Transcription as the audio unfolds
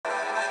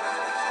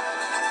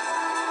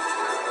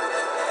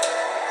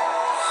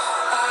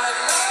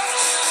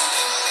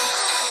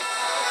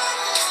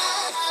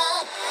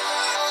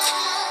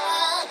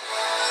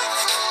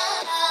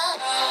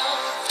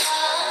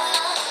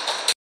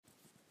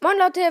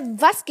Leute,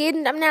 was geht?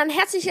 Und damit ein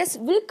herzliches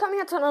Willkommen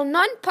hier zu einer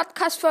neuen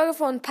Podcast-Folge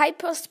von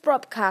Piper's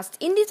Broadcast.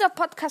 In dieser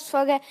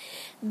Podcast-Folge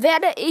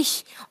werde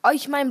ich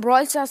euch meinen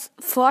Brawl Stars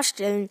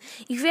vorstellen.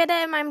 Ich werde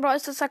meinen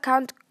Brawl Stars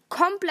Account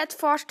komplett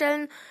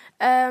vorstellen.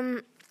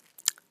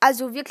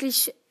 Also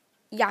wirklich,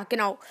 ja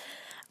genau.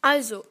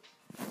 Also,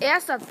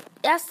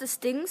 erstes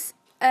Dings.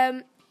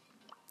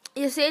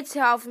 Ihr seht es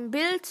ja auf dem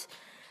Bild.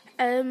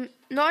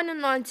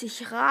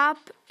 99 Raab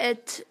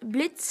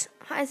Blitz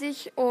heiße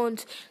ich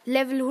und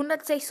Level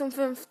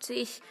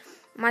 156,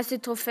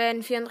 meiste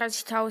Trophäen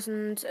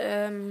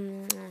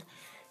 34.000,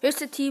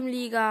 höchste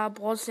Teamliga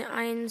Bronze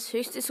 1,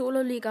 höchste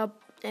Solo-Liga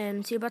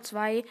Silber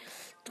 2,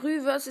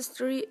 3 vs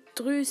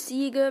 3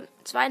 Siege,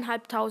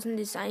 2.500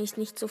 ist eigentlich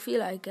nicht so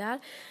viel, egal.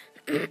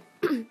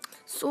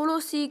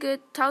 Solo-Siege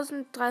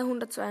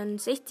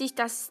 1362,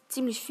 das ist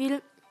ziemlich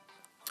viel.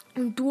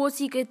 Und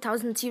Duo-Siege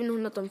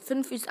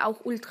 1705 ist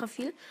auch ultra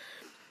viel.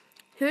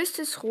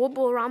 Höchstes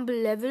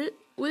Robo-Rumble-Level,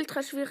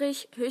 ultra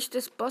schwierig.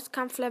 Höchstes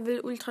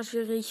Bosskampf-Level, ultra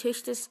schwierig.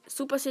 Höchstes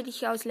Super City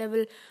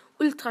Chaos-Level,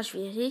 ultra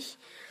schwierig.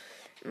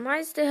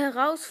 Meiste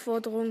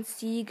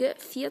Herausforderungssiege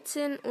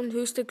 14 und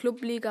höchste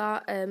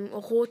Clubliga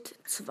Rot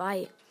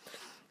 2.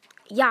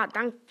 Ja,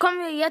 dann kommen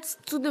wir jetzt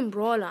zu den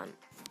Brawlern.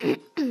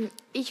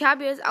 Ich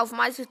habe jetzt auf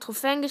meiste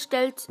Trophäen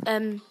gestellt.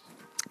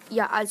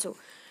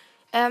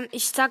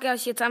 Ich sage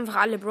euch jetzt einfach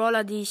alle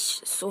Brawler, die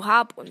ich so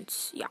habe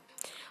und ja.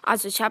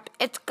 Also ich habe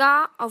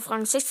Edgar auf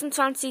Rang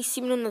 26,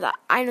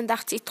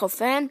 781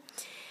 Trophäen.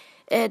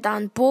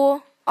 Dann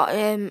Bo,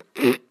 Rang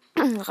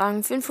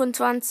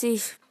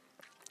 25,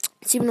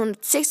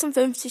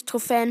 756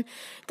 Trophäen.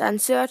 Dann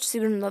Sehr,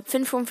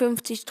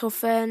 755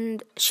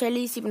 Trophäen.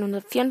 Shelly,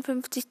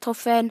 754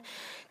 Trophäen.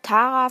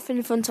 Tara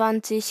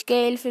 25,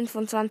 Gale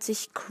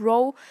 25,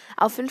 Crow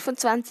auf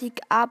 25,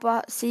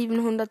 aber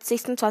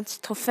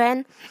 726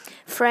 Trophäen.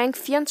 Frank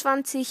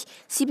 24,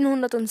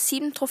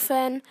 707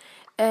 Trophäen.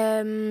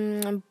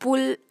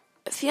 Bull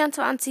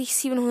 24,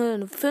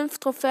 705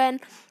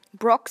 Trophäen.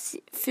 Brock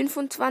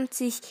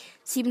 25,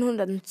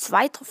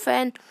 702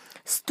 Trophäen.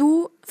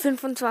 Stu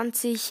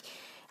 25,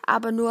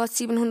 aber nur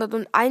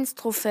 701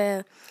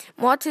 Trophäe.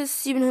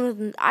 Mortis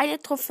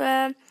 701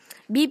 Trophäe.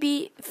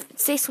 Bibi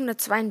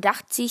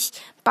 682,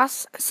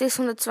 Bass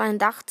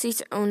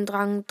 682 und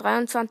Rang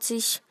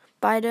 23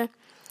 beide.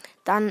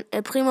 Dann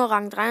Primo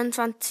Rang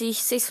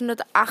 23,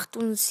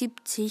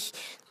 678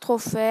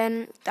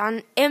 Trophäen.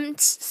 Dann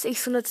Ems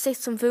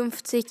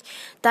 656,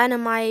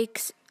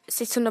 Dynamite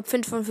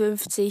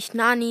 655,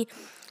 Nani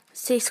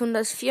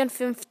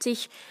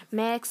 654,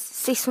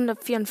 Max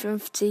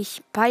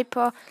 654,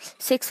 Piper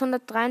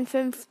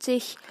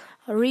 653,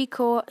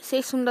 Rico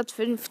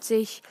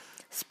 650,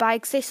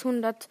 Spike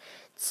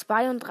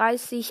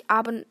 632,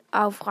 aber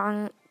auf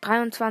Rang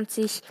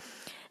 23.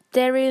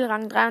 Daryl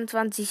Rang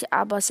 23,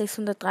 aber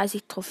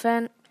 630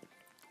 Trophäen.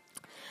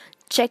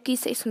 Jackie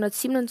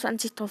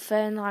 627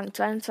 Trophäen, Rang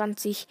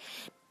 22.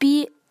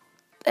 B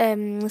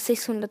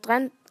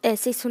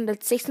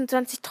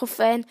 626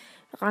 Trophäen,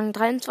 Rang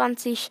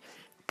 23.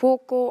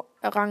 Poco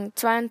Rang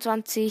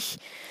 22,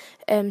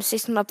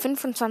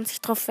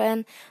 625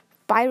 Trophäen.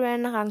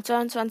 Byron Rang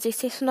 22,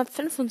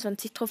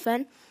 625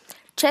 Trophäen.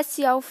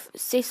 Jessie auf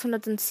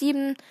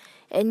 607,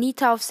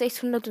 Nita auf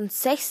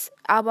 606,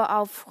 aber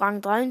auf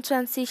Rang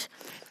 23,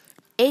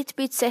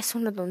 8-Bit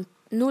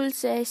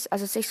 606,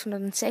 also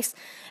 606,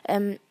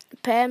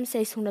 Pam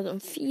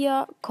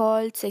 604,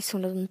 Colt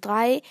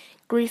 603,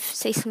 Griff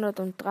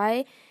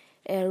 603,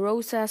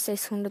 Rosa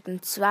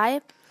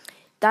 602,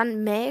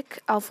 dann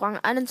Meg auf Rang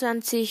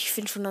 21,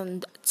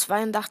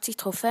 582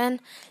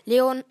 Trophäen,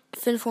 Leon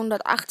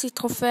 580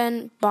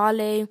 Trophäen,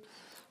 Barley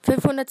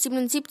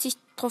 577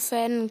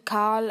 Trophäen,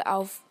 Karl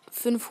auf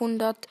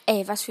 500,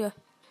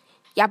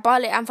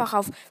 Barley einfach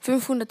auf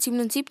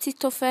 577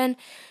 Trophäen,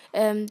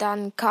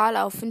 dann Karl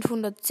auf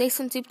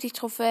 576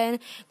 Trophäen,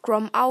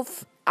 Grom auch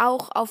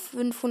auf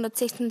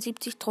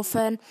 576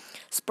 Trophäen,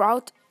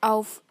 Sprout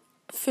auf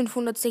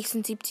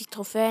 576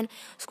 Trophäen,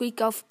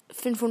 Squeak auf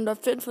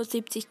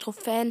 575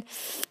 Trophäen,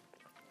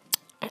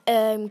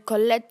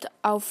 Colette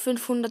auf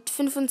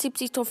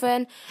 575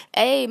 Trophäen,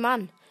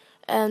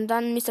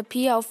 dann Mr.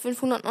 P auf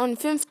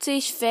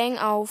 559, Fang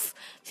auf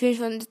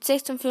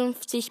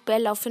 556,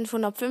 Bell auf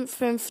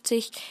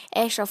 555,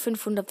 Ash auf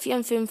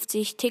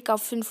 554, Tick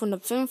auf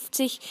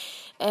 550,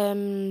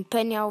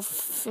 Penny auf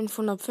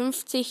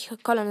 550,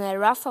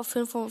 Colonel Ruff auf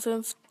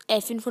 550,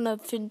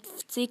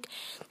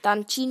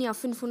 dann Genie auf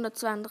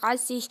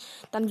 532,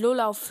 dann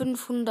Lola auf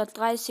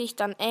 530,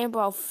 dann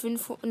Amber auf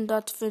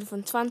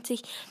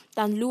 525,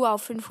 dann Lu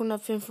auf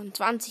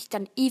 525,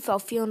 dann Eve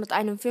auf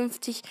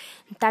 451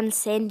 und dann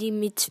Sandy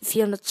mit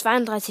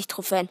 432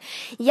 Trophäen.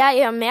 Ja,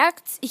 ihr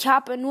merkt, ich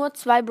habe nur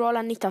 2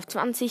 Brawler, nicht auf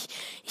 20.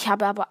 Ich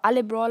habe aber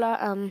alle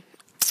Brawler,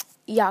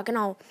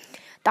 genau.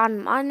 Dann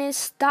meine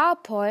Star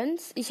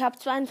Points. Ich habe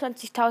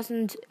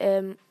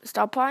 22.000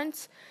 Star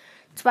Points,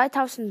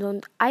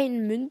 2001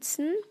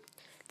 Münzen,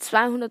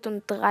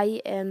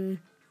 203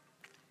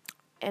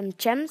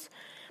 Gems.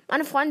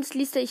 Meine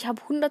Freundesliste, ich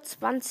habe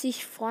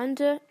 120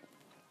 Freunde.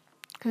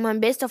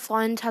 Mein bester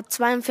Freund hat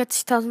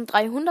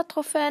 42.300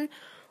 Trophäen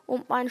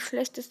und mein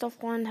schlechtester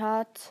Freund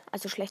hat,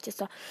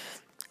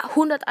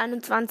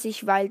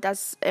 121, weil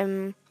das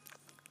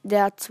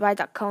der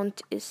zweite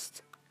Account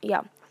ist.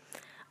 Ja.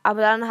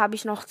 Aber dann habe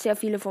ich noch sehr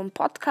viele vom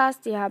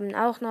Podcast, die sind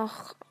auch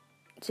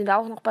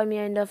noch bei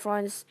mir in der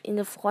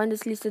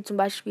Freundesliste, zum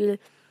Beispiel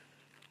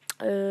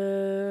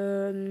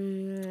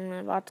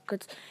warte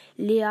kurz,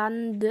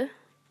 Leande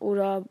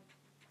oder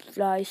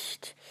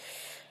vielleicht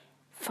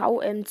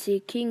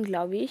VMC King,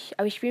 glaube ich.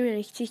 Aber ich bin mir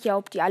nicht sicher,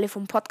 ob die alle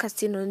vom Podcast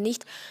sind oder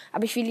nicht.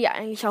 Aber ich will die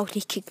eigentlich auch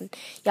nicht kicken.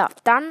 Ja,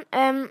 dann,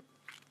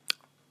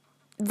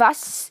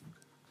 was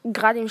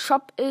gerade im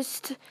Shop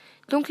ist,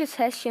 dunkles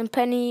Häschen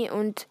Penny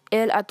und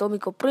El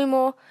Atomico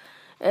Primo,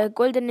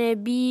 goldene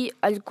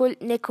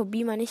Neko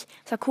B, meine ich,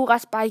 Sakura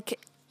Spike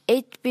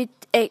 8-Bit,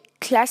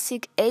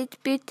 Classic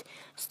 8-Bit,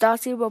 Star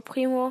Silver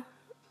Primo,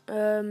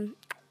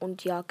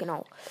 und ja,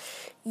 genau.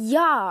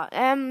 Ja,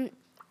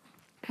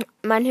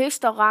 mein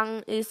höchster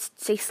Rang ist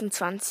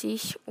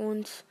 26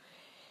 und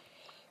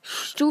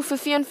Stufe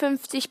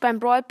 54 beim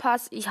Brawl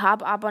Pass. Ich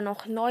habe aber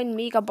noch 9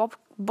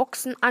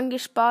 Megaboxen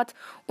angespart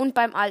und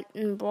beim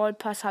alten Brawl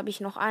Pass habe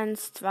ich noch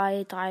 1,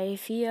 2, 3,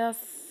 4,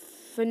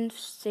 5,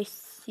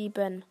 6,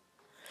 7.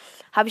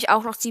 Habe ich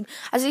auch noch 7.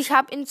 Also ich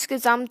habe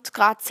insgesamt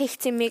gerade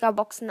 16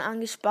 Megaboxen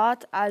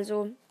angespart.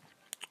 Also,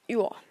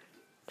 ja,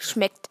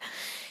 schmeckt.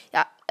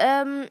 Ja,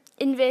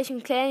 in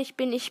welchem Clan ich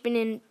bin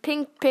in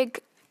Pink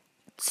Pig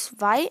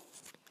 2.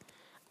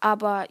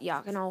 Aber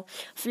ja, genau.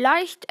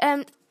 Vielleicht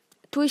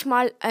tue ich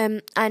mal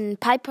einen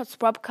Pipers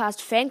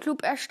Broadcast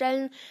Fanclub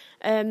erstellen.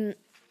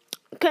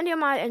 Könnt ihr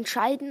mal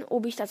entscheiden,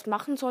 ob ich das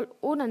machen soll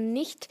oder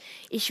nicht.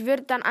 Ich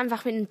würde dann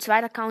einfach mit einem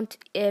zweiten Account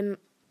in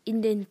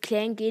den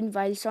Clan gehen,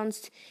 weil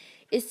sonst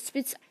ist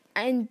es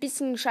ein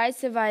bisschen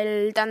scheiße,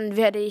 weil dann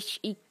werde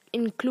ich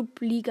in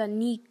Clubliga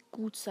nie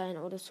gut sein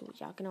oder so.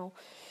 Ja, genau.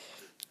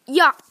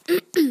 Ja,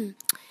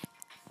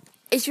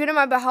 ich würde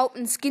mal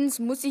behaupten, Skins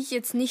muss ich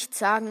jetzt nicht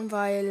sagen,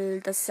 weil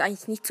das ist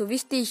eigentlich nicht so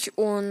wichtig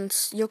und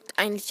juckt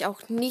eigentlich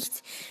auch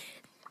nicht.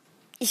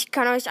 Ich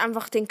kann euch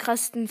einfach den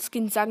krassesten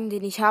Skin sagen,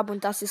 den ich habe,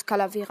 und das ist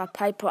Calavera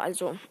Piper.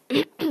 Also,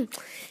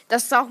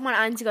 das ist auch mein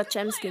einziger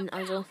Gem-Skin.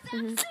 Also,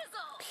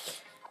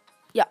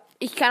 ja,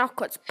 ich kann auch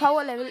kurz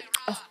Power Level.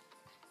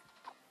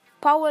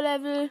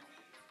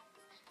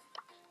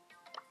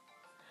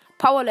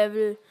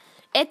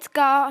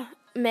 Edgar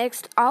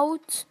maxed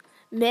out.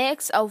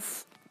 Max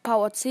auf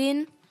Power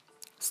 10.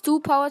 Stu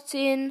Power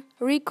 10.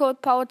 Recode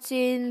Power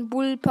 10.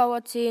 Bull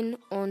Power 10.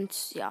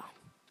 Und ja.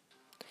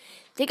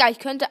 Digga, ich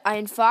könnte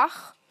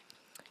einfach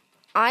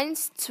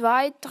 1,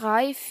 2,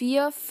 3,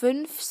 4,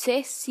 5,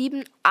 6,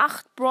 7,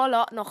 8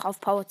 Brawler noch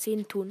auf Power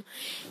 10 tun.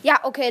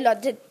 Ja, okay,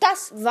 Leute,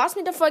 das war's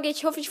mit der Folge.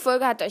 Ich hoffe, die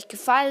Folge hat euch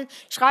gefallen.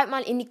 Schreibt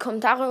mal in die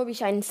Kommentare, ob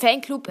ich einen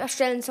Fanclub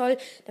erstellen soll.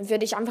 Dann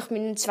würde ich einfach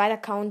mit einem zweiten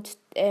Account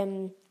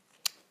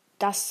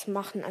das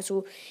machen.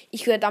 Also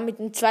ich würde dann mit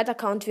einem zweiten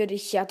Account würde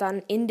ich ja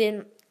dann in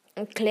den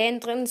Clan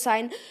drin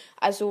sein.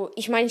 Also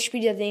ich meine, ich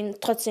spiele ja den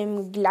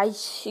trotzdem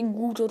gleich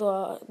gut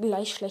oder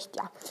gleich schlecht.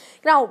 Ja,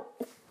 genau.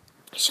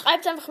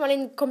 Schreibt einfach mal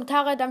in die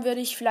Kommentare, dann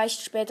würde ich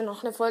vielleicht später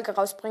noch eine Folge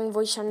rausbringen,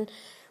 wo ich dann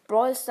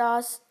Brawl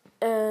Stars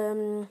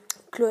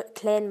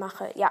Clan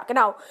mache. Ja,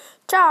 genau.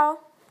 Ciao.